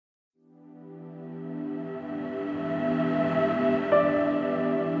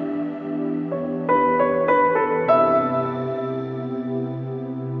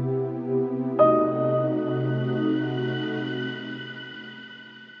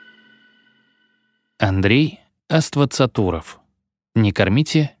Андрей Аствацатуров. «Не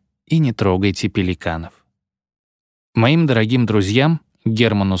кормите и не трогайте пеликанов». Моим дорогим друзьям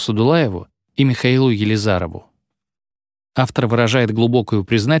Герману Садулаеву и Михаилу Елизарову. Автор выражает глубокую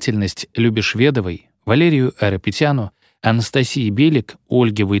признательность Любе Шведовой, Валерию Айрапетяну, Анастасии Белик,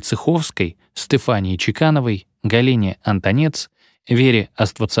 Ольге Войцеховской, Стефании Чекановой, Галине Антонец, Вере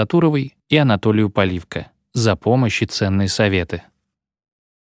Аствацатуровой и Анатолию Поливко за помощь и ценные советы.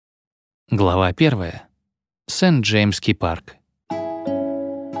 Глава 1. Сент-Джеймский парк.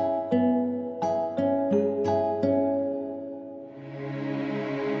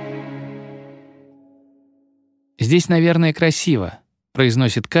 «Здесь, наверное, красиво», —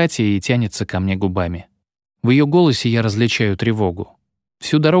 произносит Катя и тянется ко мне губами. В ее голосе я различаю тревогу.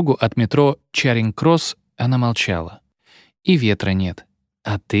 Всю дорогу от метро Чаринг-Кросс она молчала. И ветра нет.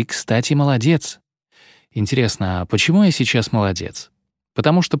 А ты, кстати, молодец. Интересно, а почему я сейчас молодец?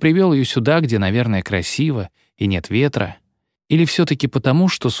 Потому что привел ее сюда, где, наверное, красиво и нет ветра? Или все-таки потому,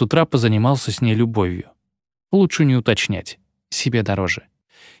 что с утра позанимался с ней любовью? Лучше не уточнять. Себе дороже.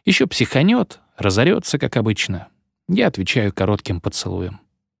 Еще психанет, разорется, как обычно. Я отвечаю коротким поцелуем.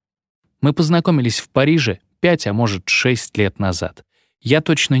 Мы познакомились в Париже 5, а может 6 лет назад. Я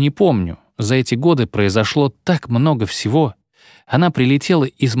точно не помню. За эти годы произошло так много всего. Она прилетела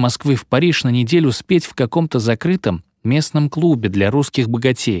из Москвы в Париж на неделю спеть в каком-то закрытом местном клубе для русских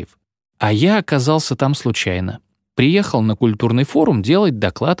богатеев. А я оказался там случайно. Приехал на культурный форум делать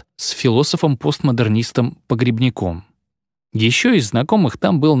доклад с философом-постмодернистом Погребняком. Еще из знакомых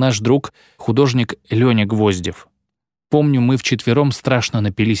там был наш друг, художник Лёня Гвоздев. Помню, мы вчетвером страшно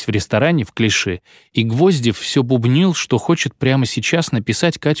напились в ресторане в Клиши, и Гвоздев все бубнил, что хочет прямо сейчас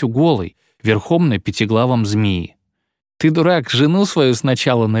написать Катю голой, верхом на пятиглавом змеи. «Ты, дурак, жену свою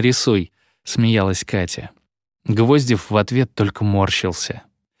сначала нарисуй», — смеялась Катя. Гвоздев в ответ только морщился.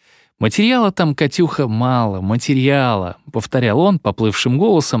 «Материала там, Катюха, мало, материала», — повторял он поплывшим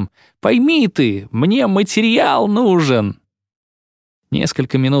голосом. «Пойми ты, мне материал нужен».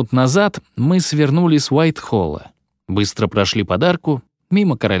 Несколько минут назад мы свернули с Уайтхолла, быстро прошли под арку,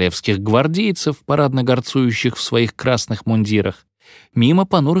 мимо королевских гвардейцев, парадно горцующих в своих красных мундирах, мимо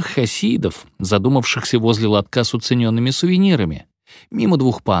понурых хасидов, задумавшихся возле лотка с уцененными сувенирами, мимо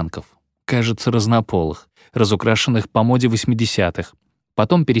двух панков, кажется, разнополых, разукрашенных по моде 80-х.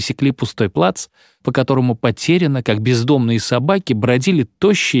 Потом пересекли пустой плац, по которому потерянно, как бездомные собаки, бродили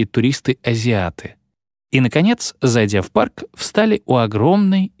тощие туристы-азиаты. И, наконец, зайдя в парк, встали у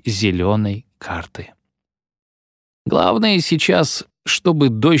огромной зеленой карты. «Главное сейчас, чтобы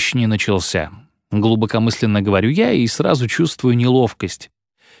дождь не начался», — глубокомысленно говорю я и сразу чувствую неловкость.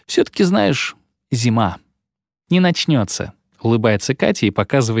 «Все-таки, знаешь, зима. Не начнется», — улыбается Катя и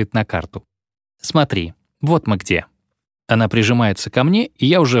показывает на карту. «Смотри, вот мы где». Она прижимается ко мне, и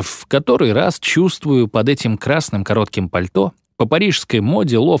я уже в который раз чувствую под этим красным коротким пальто, по парижской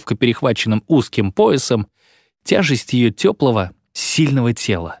моде, ловко перехваченным узким поясом, тяжесть ее теплого, сильного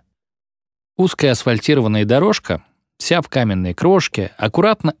тела. Узкая асфальтированная дорожка, вся в каменной крошке,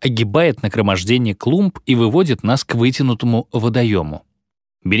 аккуратно огибает нагромождение клумб и выводит нас к вытянутому водоему.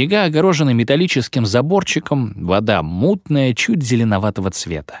 Берега огорожены металлическим заборчиком, вода мутная, чуть зеленоватого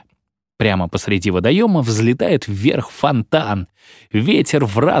цвета. Прямо посреди водоема взлетает вверх фонтан. Ветер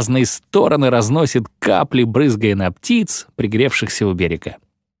в разные стороны разносит капли, брызгая на птиц, пригревшихся у берега.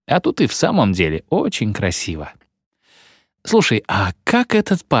 А тут и в самом деле очень красиво. Слушай, а как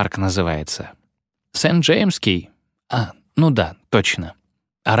этот парк называется? Сент-Джеймский? Ну да, точно.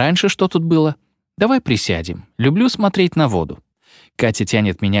 А раньше что тут было? Давай присядем. Люблю смотреть на воду. Катя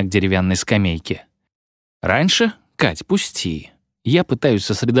тянет меня к деревянной скамейке. Раньше? Кать, пусти. Я пытаюсь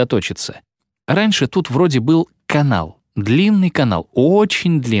сосредоточиться. Раньше тут вроде был канал. Длинный канал,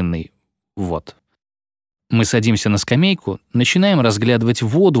 очень длинный. Вот. Мы садимся на скамейку, начинаем разглядывать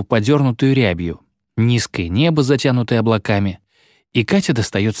воду, подернутую рябью. Низкое небо, затянутое облаками. И Катя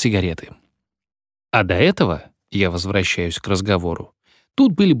достает сигареты. А до этого, я возвращаюсь к разговору,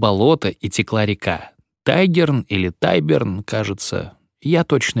 тут были болота и текла река. Тайгерн или Тайберн, кажется. Я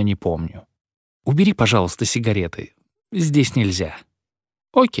точно не помню. Убери, пожалуйста, сигареты. Здесь нельзя.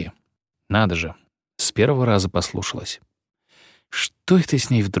 Окей. Надо же. С первого раза послушалась. Что это с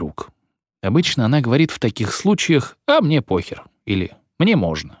ней вдруг? Обычно она говорит в таких случаях «а мне похер» или «мне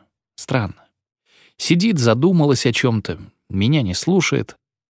можно». Странно. Сидит, задумалась о чем-то, меня не слушает.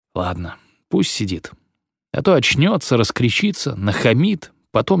 Ладно, пусть сидит. А то очнется, раскричится, нахамит,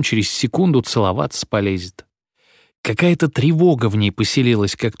 потом через секунду целоваться полезет. Какая-то тревога в ней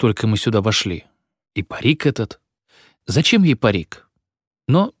поселилась, как только мы сюда вошли. И парик этот. Зачем ей парик?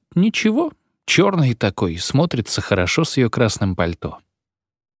 Но ничего, черный такой, смотрится хорошо с ее красным пальто.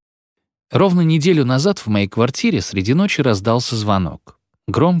 Ровно неделю назад в моей квартире среди ночи раздался звонок.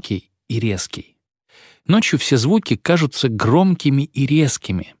 Громкий и резкий. Ночью все звуки кажутся громкими и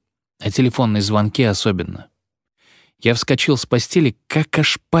резкими, а телефонные звонки особенно. Я вскочил с постели, как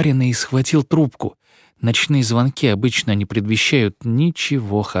ошпаренный, и схватил трубку. Ночные звонки обычно не предвещают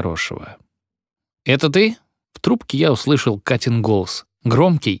ничего хорошего. «Это ты?» В трубке я услышал Катин голос,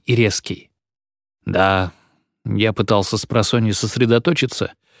 громкий и резкий. «Да». Я пытался спросонья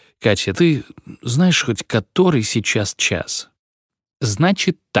сосредоточиться. «Катя, ты знаешь хоть который сейчас час?»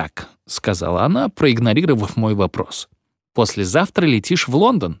 «Значит так», — сказала она, проигнорировав мой вопрос. «Послезавтра летишь в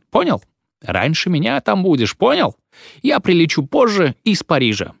Лондон, понял? Раньше меня там будешь, понял? Я прилечу позже из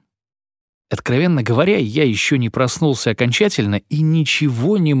Парижа». Откровенно говоря, я еще не проснулся окончательно и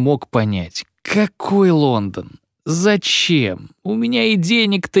ничего не мог понять. Какой Лондон? Зачем? У меня и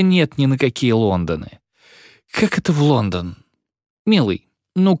денег-то нет ни на какие Лондоны. Как это в Лондон? Милый,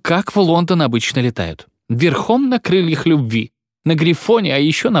 ну как в Лондон обычно летают? Верхом на крыльях любви, на грифоне, а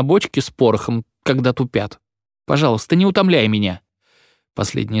еще на бочке с порохом, когда тупят. Пожалуйста, не утомляй меня.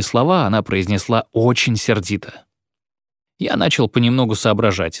 Последние слова она произнесла очень сердито. Я начал понемногу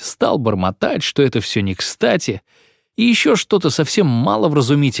соображать, стал бормотать, что это все не кстати, и еще что-то совсем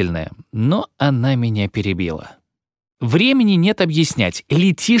маловразумительное, но она меня перебила. «Времени нет объяснять,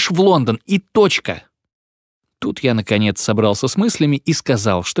 летишь в Лондон и точка». Тут я, наконец, собрался с мыслями и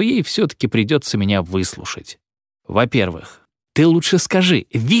сказал, что ей все-таки придется меня выслушать. Во-первых, ты лучше скажи,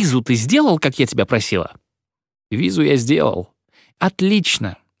 визу ты сделал, как я тебя просила? Визу я сделал.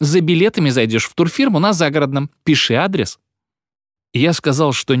 Отлично. За билетами зайдешь в турфирму на Загородном. Пиши адрес. Я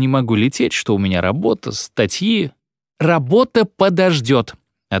сказал, что не могу лететь, что у меня работа, статьи. Работа подождет,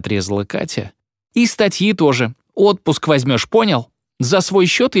 отрезала Катя. И статьи тоже. Отпуск возьмешь, понял? За свой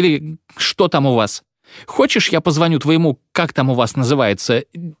счет или что там у вас? Хочешь, я позвоню твоему, как там у вас называется,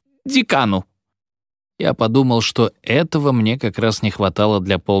 декану?» Я подумал, что этого мне как раз не хватало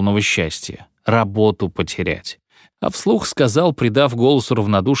для полного счастья — работу потерять. А вслух сказал, придав голосу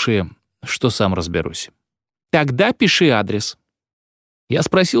равнодушие, что сам разберусь. «Тогда пиши адрес». Я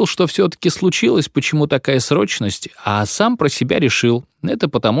спросил, что все-таки случилось, почему такая срочность, а сам про себя решил. Это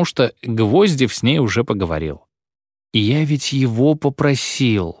потому, что Гвоздев с ней уже поговорил. И я ведь его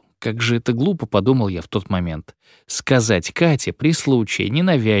попросил. Как же это глупо, подумал я в тот момент. Сказать Кате при случае,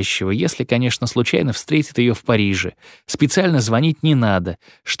 ненавязчиво, если, конечно, случайно встретит ее в Париже. Специально звонить не надо.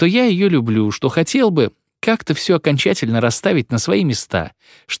 Что я ее люблю, что хотел бы как-то все окончательно расставить на свои места.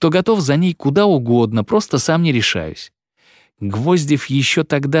 Что готов за ней куда угодно, просто сам не решаюсь. Гвоздев еще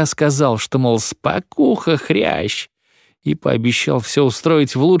тогда сказал, что, мол, спокуха, хрящ. И пообещал все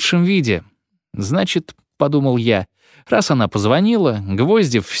устроить в лучшем виде. Значит, подумал я, раз она позвонила,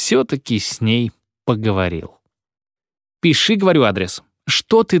 Гвоздев все-таки с ней поговорил. «Пиши, — говорю, — адрес.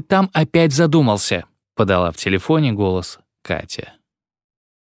 Что ты там опять задумался?» — подала в телефоне голос Катя.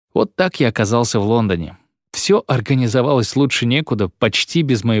 Вот так я оказался в Лондоне. Все организовалось лучше некуда, почти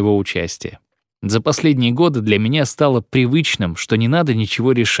без моего участия. За последние годы для меня стало привычным, что не надо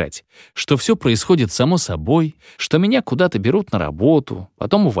ничего решать, что все происходит само собой, что меня куда-то берут на работу,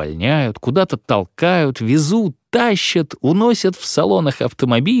 потом увольняют, куда-то толкают, везут, тащат, уносят в салонах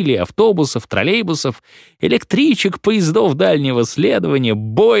автомобилей, автобусов, троллейбусов, электричек, поездов дальнего следования,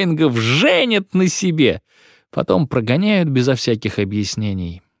 боингов, женят на себе, потом прогоняют безо всяких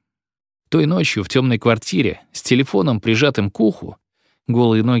объяснений. Той ночью в темной квартире, с телефоном прижатым к уху,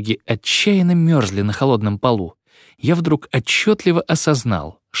 голые ноги отчаянно мерзли на холодном полу, я вдруг отчетливо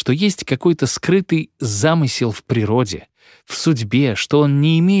осознал, что есть какой-то скрытый замысел в природе, в судьбе, что он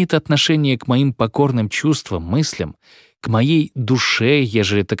не имеет отношения к моим покорным чувствам, мыслям, к моей душе,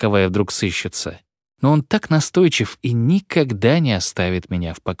 ежели таковая вдруг сыщется. Но он так настойчив и никогда не оставит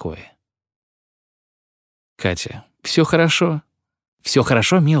меня в покое. «Катя, все хорошо?» «Все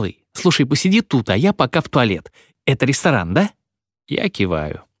хорошо, милый. Слушай, посиди тут, а я пока в туалет. Это ресторан, да?» Я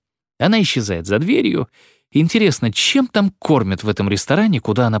киваю. Она исчезает за дверью. Интересно, чем там кормят в этом ресторане,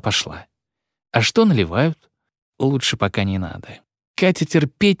 куда она пошла? А что наливают? Лучше пока не надо. Катя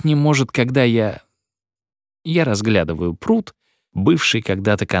терпеть не может, когда я разглядываю пруд, бывший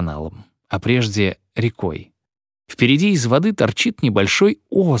когда-то каналом, а прежде рекой. Впереди из воды торчит небольшой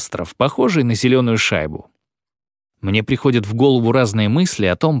остров, похожий на зеленую шайбу. Мне приходят в голову разные мысли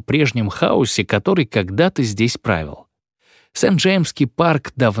о том прежнем хаосе, который когда-то здесь правил. Сент-Джеймский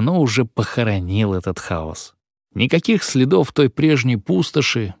парк давно уже похоронил этот хаос. Никаких следов той прежней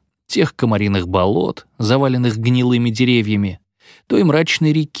пустоши, тех комариных болот, заваленных гнилыми деревьями, той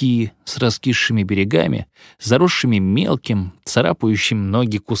мрачной реки с раскисшими берегами, заросшими мелким, царапающим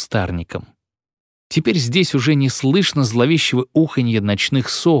ноги кустарником. Теперь здесь уже не слышно зловещего уханья ночных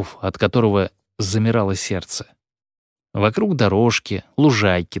сов, от которого замирало сердце. Вокруг дорожки,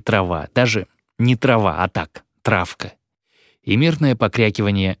 лужайки, трава, даже не трава, а так, травка. И мирное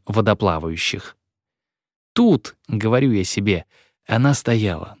покрякивание водоплавающих. Тут, говорю я себе, она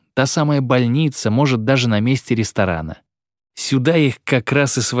стояла, та самая больница, может, даже на месте ресторана. Сюда их как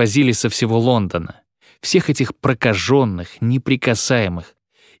раз и свозили со всего Лондона. Всех этих прокаженных, неприкасаемых.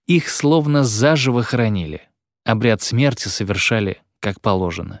 Их словно заживо хоронили. Обряд смерти совершали как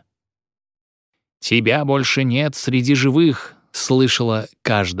положено. «Тебя больше нет среди живых», — слышала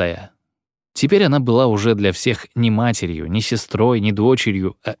каждая. Теперь она была уже для всех не матерью, не сестрой, не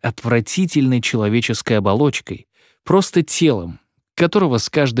дочерью, а отвратительной человеческой оболочкой, просто телом, которого с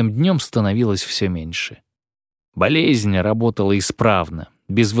каждым днем становилось все меньше. Болезнь работала исправно,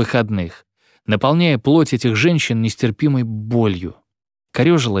 без выходных, наполняя плоть этих женщин нестерпимой болью.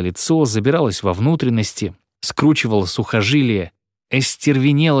 Корёжило лицо, забиралось во внутренности, скручивало сухожилия,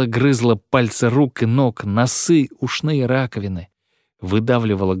 остервенело грызла пальцы рук и ног, носы, ушные раковины,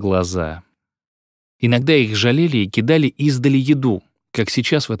 выдавливала глаза. Иногда их жалели и кидали издали еду, как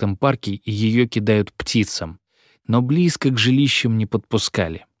сейчас в этом парке ее кидают птицам, но близко к жилищам не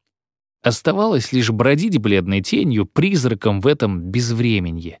подпускали. Оставалось лишь бродить бледной тенью, призраком в этом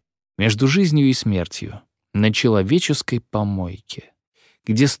безвременье, между жизнью и смертью, на человеческой помойке,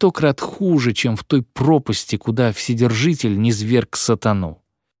 где 100 крат хуже, чем в той пропасти, куда Вседержитель низвергг сатану.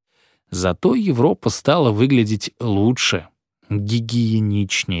 Зато Европа стала выглядеть лучше,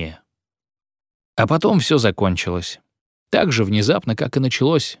 гигиеничнее. А потом все закончилось. Так же внезапно, как и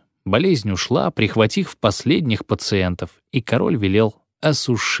началось. Болезнь ушла, прихватив последних пациентов, и король велел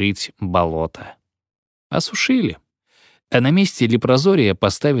осушить болото. Осушили. А на месте лепрозория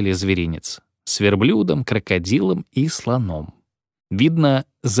поставили зверинец с верблюдом, крокодилом и слоном. Видно,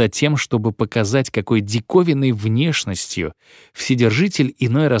 за тем, чтобы показать, какой диковинной внешностью Вседержитель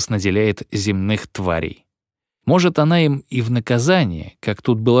иной раз наделяет земных тварей. Может, она им и в наказание, как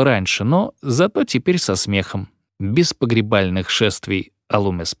тут было раньше, но зато теперь со смехом, без погребальных шествий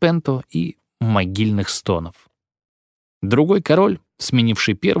алумеспенто и могильных стонов. Другой король,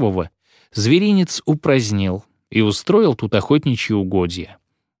 сменивший первого, зверинец упразднил и устроил тут охотничьи угодья.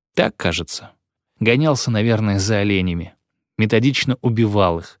 Так, кажется. Гонялся, наверное, за оленями. Методично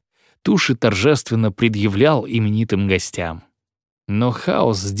убивал их. Туши торжественно предъявлял именитым гостям. Но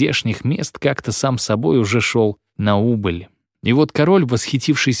хаос здешних мест как-то сам собой уже шел на убыль. И вот король,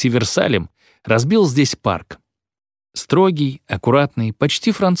 восхитившийся Версалем, разбил здесь парк. Строгий, аккуратный,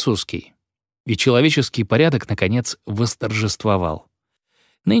 почти французский. И человеческий порядок, наконец, восторжествовал.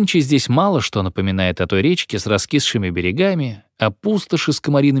 Нынче здесь мало что напоминает о той речке с раскисшими берегами, о пустоши с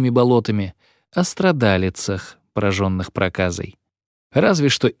комариными болотами, о страдалицах, пораженных проказой. Разве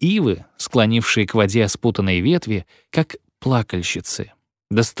что ивы, склонившие к воде спутанные ветви, как плакальщицы.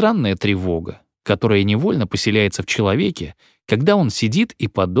 Да странная тревога, которая невольно поселяется в человеке, когда он сидит и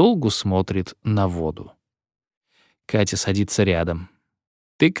подолгу смотрит на воду. Катя садится рядом.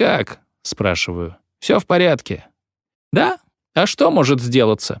 «Ты как?» — спрашиваю. «Всё в порядке?» «Да? А что может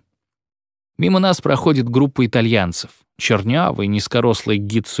сделаться?» Мимо нас проходит группа итальянцев. Чернявый, низкорослый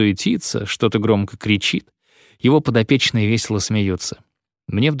гид суетится, что-то громко кричит. Его подопечные весело смеются.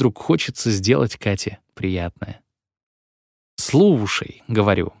 Мне вдруг хочется сделать Кате приятное. «Слушай», —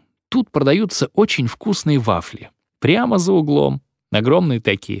 говорю, — «тут продаются очень вкусные вафли. Прямо за углом. Огромные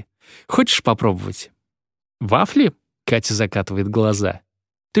такие. Хочешь попробовать?» «Вафли?» — Катя закатывает глаза.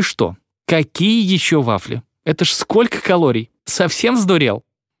 «Ты что? Какие еще вафли? Это ж сколько калорий? Совсем сдурел?»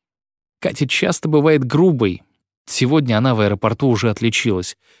 Катя часто бывает грубой. Сегодня она в аэропорту уже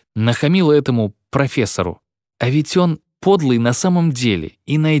отличилась. Нахамила этому профессору. А ведь он подлый на самом деле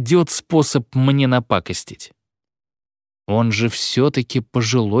и найдет способ мне напакостить. «Он же все-таки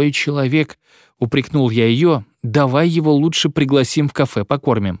пожилой человек», — упрекнул я ее. «Давай его лучше пригласим в кафе,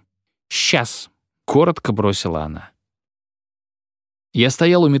 покормим». «Сейчас», — коротко бросила она. Я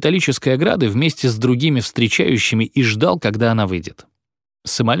стоял у металлической ограды вместе с другими встречающими и ждал, когда она выйдет.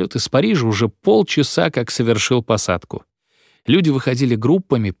 Самолет из Парижа уже полчаса как совершил посадку. Люди выходили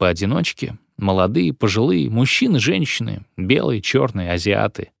группами поодиночке, молодые, пожилые, мужчины, женщины, белые, черные,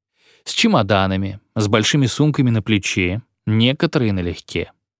 азиаты. С чемоданами, с большими сумками на плече, некоторые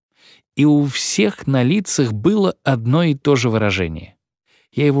налегке. И у всех на лицах было одно и то же выражение.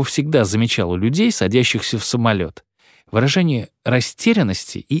 Я его всегда замечал у людей, садящихся в самолет. Выражение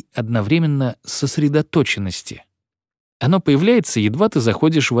растерянности и одновременно сосредоточенности. Оно появляется, едва ты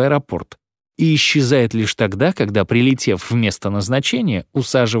заходишь в аэропорт, и исчезает лишь тогда, когда, прилетев в место назначения,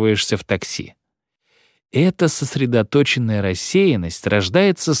 усаживаешься в такси. Эта сосредоточенная рассеянность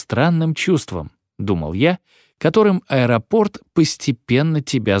рождается странным чувством, думал я, которым аэропорт постепенно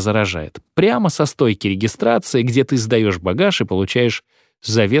тебя заражает. Прямо со стойки регистрации, где ты сдаешь багаж и получаешь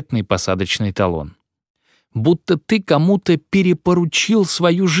заветный посадочный талон. Будто ты кому-то перепоручил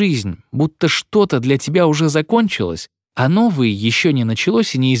свою жизнь, будто что-то для тебя уже закончилось, а новое еще не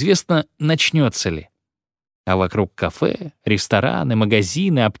началось и неизвестно, начнется ли. А вокруг кафе, рестораны,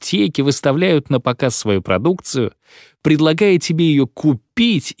 магазины, аптеки выставляют на показ свою продукцию, предлагая тебе ее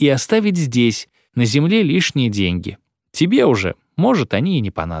купить и оставить здесь, на земле, лишние деньги. Тебе уже, может, они и не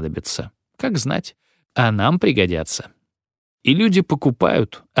понадобятся. Как знать, а нам пригодятся. И люди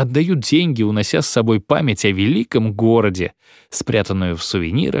покупают, отдают деньги, унося с собой память о великом городе, спрятанную в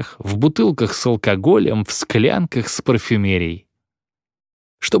сувенирах, в бутылках с алкоголем, в склянках с парфюмерией.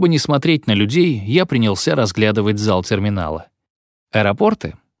 Чтобы не смотреть на людей, я принялся разглядывать зал терминала.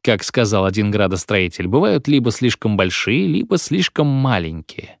 Аэропорты, как сказал один градостроитель, бывают либо слишком большие, либо слишком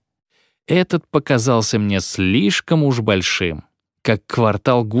маленькие. Этот показался мне слишком уж большим, как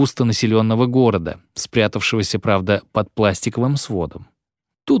квартал густонаселенного города, спрятавшегося, правда, под пластиковым сводом.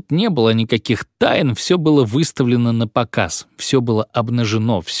 Тут не было никаких тайн, все было выставлено на показ, все было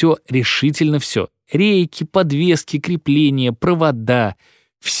обнажено, все, решительно все. Рейки, подвески, крепления, провода —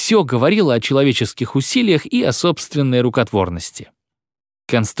 все говорило о человеческих усилиях и о собственной рукотворности.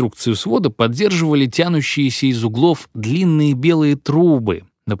 Конструкцию свода поддерживали тянущиеся из углов длинные белые трубы,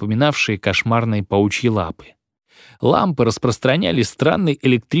 напоминавшие кошмарные паучьи лапы. Лампы распространяли странный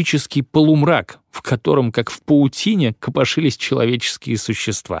электрический полумрак, в котором, как в паутине, копошились человеческие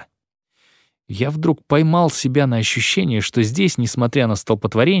существа. Я вдруг поймал себя на ощущение, что здесь, несмотря на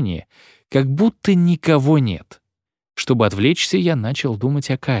столпотворение, как будто никого нет. Чтобы отвлечься, я начал думать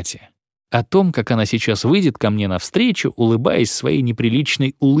о Кате. О том, как она сейчас выйдет ко мне навстречу, улыбаясь своей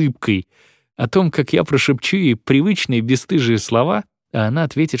неприличной улыбкой. О том, как я прошепчу ей привычные бесстыжие слова, а она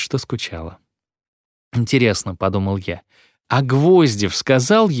ответит, что скучала. Интересно, — подумал я, — а Гвоздев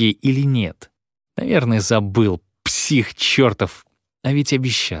сказал ей или нет? Наверное, забыл, псих чертов, а ведь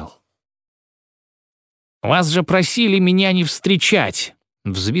обещал. «Вас же просили меня не встречать!» —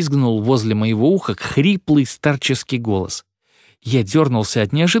 взвизгнул возле моего уха хриплый старческий голос. Я дернулся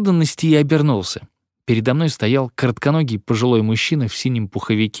от неожиданности и обернулся. Передо мной стоял коротконогий пожилой мужчина в синем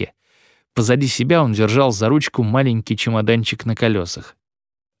пуховике. Позади себя он держал за ручку маленький чемоданчик на колесах.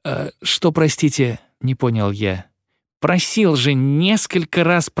 «Что, простите?» — не понял я. «Просил же, несколько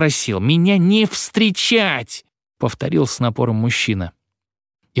раз просил, меня не встречать!» — повторил с напором мужчина.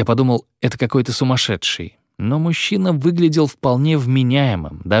 Я подумал, это какой-то сумасшедший. Но мужчина выглядел вполне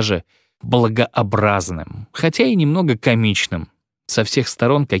вменяемым, даже благообразным, хотя и немного комичным, со всех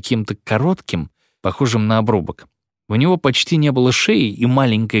сторон каким-то коротким, похожим на обрубок. У него почти не было шеи, и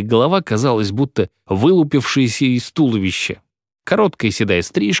маленькая голова казалась будто вылупившаяся из туловища. Короткая седая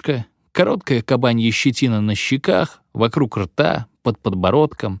стрижка, короткая кабанья щетина на щеках, вокруг рта, под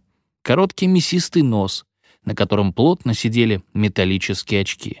подбородком, короткий мясистый нос, на котором плотно сидели металлические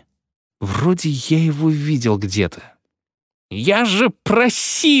очки. Вроде я его видел где-то. «Я же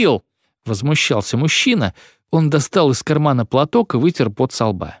просил!» — возмущался мужчина. Он достал из кармана платок и вытер пот со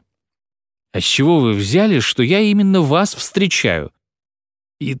лба. «А с чего вы взяли, что я именно вас встречаю?»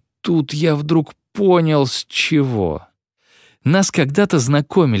 И тут я вдруг понял, с чего. Нас когда-то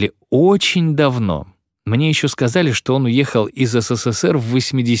знакомили очень давно. Мне еще сказали, что он уехал из СССР в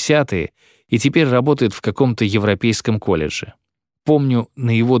 80-е и теперь работает в каком-то европейском колледже. Помню,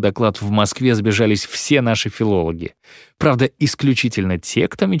 на его доклад в Москве сбежались все наши филологи. Правда, исключительно те,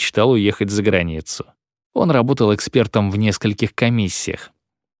 кто мечтал уехать за границу. Он работал экспертом в нескольких комиссиях.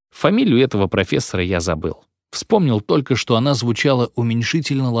 Фамилию этого профессора я забыл. Вспомнил только, что она звучала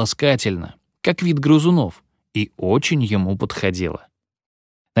уменьшительно-ласкательно, как вид грызунов, и очень ему подходила.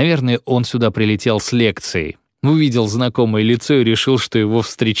 Наверное, он сюда прилетел с лекцией, увидел знакомое лицо и решил, что его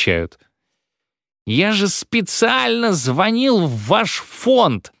встречают. «Я же специально звонил в ваш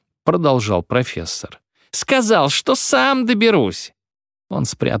фонд», — продолжал профессор. «Сказал, что сам доберусь». Он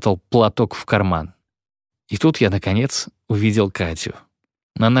спрятал платок в карман. И тут я, наконец, увидел Катю.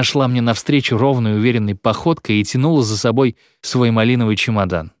 Она шла мне навстречу ровной, уверенной походкой и тянула за собой свой малиновый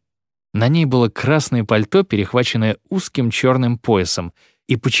чемодан. На ней было красное пальто, перехваченное узким черным поясом,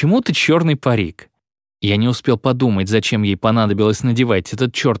 и почему-то черный парик. Я не успел подумать, зачем ей понадобилось надевать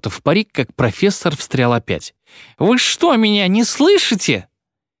этот чертов парик, как профессор встрял опять. «Вы что, меня не слышите?»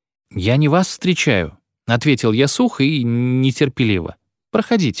 «Я не вас встречаю», — ответил я сухо и нетерпеливо.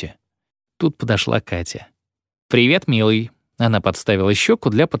 «Проходите». Тут подошла Катя. «Привет, милый». Она подставила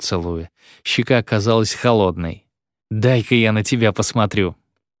щеку для поцелуя. Щека оказалась холодной. «Дай-ка я на тебя посмотрю».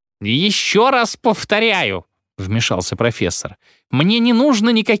 «Еще раз повторяю», — вмешался профессор. «Мне не нужно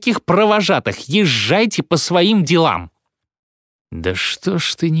никаких провожатых. Езжайте по своим делам». «Да что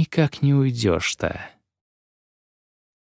ж ты никак не уйдешь-то?»